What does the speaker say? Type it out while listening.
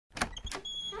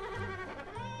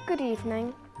Good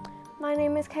evening, my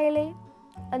name is Kaylee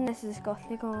and this is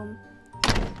Ghastly-Gorm.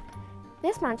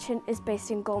 This mansion is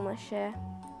based in Gloucestershire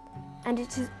and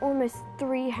it is almost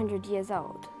 300 years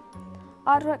old.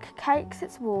 Artwork cakes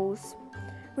its walls.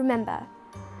 Remember,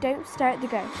 don't stare at the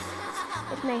ghosts,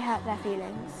 it may hurt their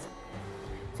feelings.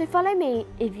 So follow me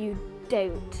if you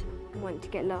don't want to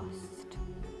get lost.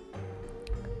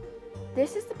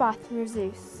 This is the bathroom of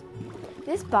Zeus.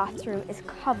 This bathroom is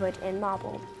covered in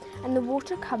marble and the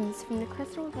water comes from the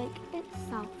crystal lake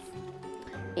itself.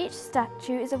 Each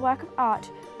statue is a work of art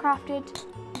crafted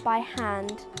by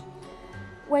hand.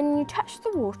 When you touch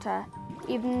the water,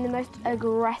 even the most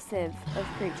aggressive of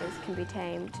creatures can be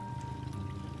tamed.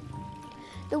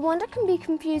 The wonder can be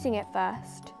confusing at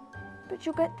first, but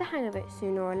you'll get the hang of it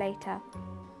sooner or later.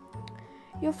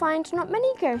 You'll find not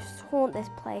many ghosts haunt this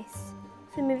place,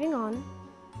 so moving on.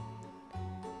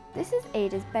 This is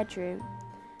Ada's bedroom,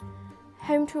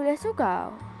 home to a little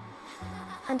girl,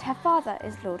 and her father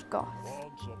is Lord Goth.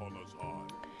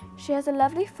 She has a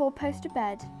lovely four-poster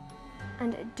bed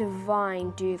and a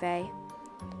divine duvet.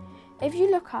 If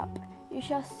you look up, you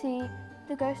shall see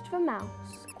the ghost of a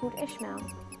mouse called Ishmael.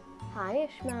 Hi,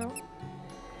 Ishmael.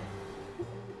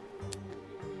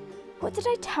 What did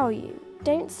I tell you?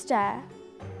 Don't stare.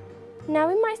 Now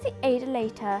we might see Ada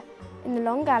later in the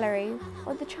long gallery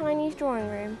or the Chinese drawing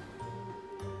room.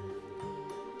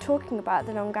 Talking about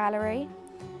the long gallery,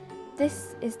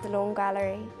 this is the long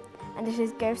gallery and it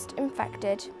is ghost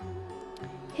infected.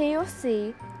 Here you'll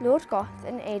see Lord Goth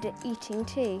and Ada eating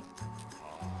tea.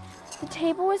 The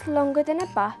table is longer than a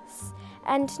bus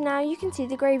and now you can see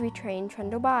the gravy train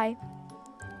trundle by.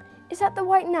 Is that the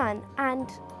white nun and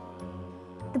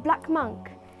the black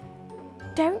monk?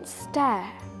 Don't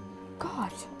stare.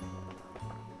 God.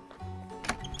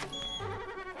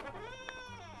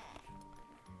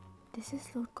 This is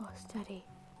Lord Goth's study.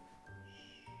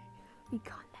 We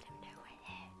can't let him know we're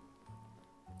here.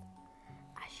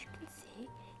 As you can see,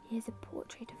 he has a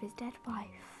portrait of his dead wife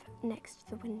next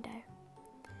to the window.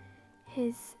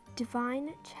 His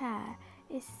divine chair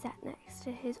is set next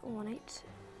to his ornate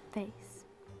face.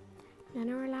 None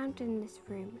are allowed in this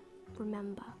room,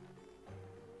 remember.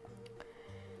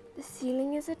 The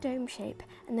ceiling is a dome shape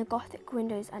and the Gothic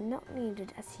windows are not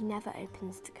needed as he never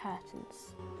opens the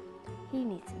curtains. He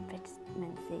needs some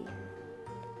vitamin C.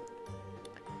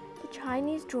 The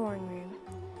Chinese drawing room.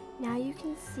 Now you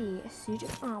can see a suit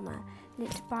of armour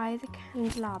lit by the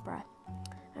candelabra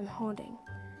I'm holding.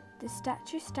 The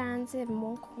statue stands in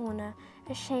one corner,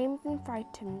 ashamed and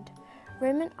frightened.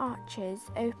 Roman arches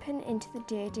open into the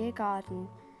dear, dear garden.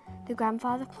 The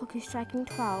grandfather clock is striking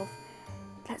 12.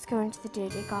 Let's go into the dear,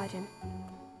 dear garden.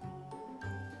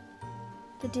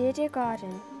 The dear, dear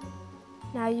garden.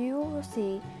 Now you will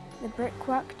see the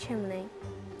brickwork chimney,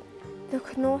 the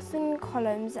northern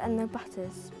columns and the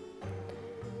butters.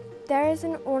 There is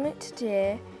an ornate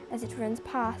deer as it runs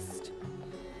past.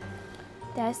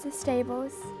 There's the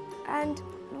stables, and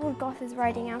Lord Goth is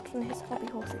riding out on his hobby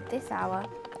horse at this hour.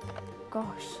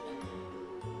 Gosh.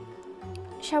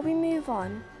 Shall we move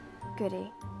on?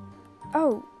 Goody.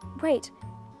 Oh, wait,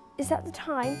 is that the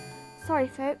time? Sorry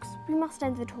folks, we must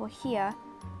end the tour here.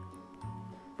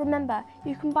 Remember,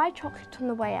 you can buy chocolate on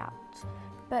the way out,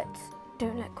 but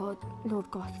don't let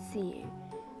Lord Goth see you.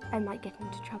 I might get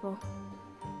into trouble.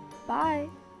 Bye.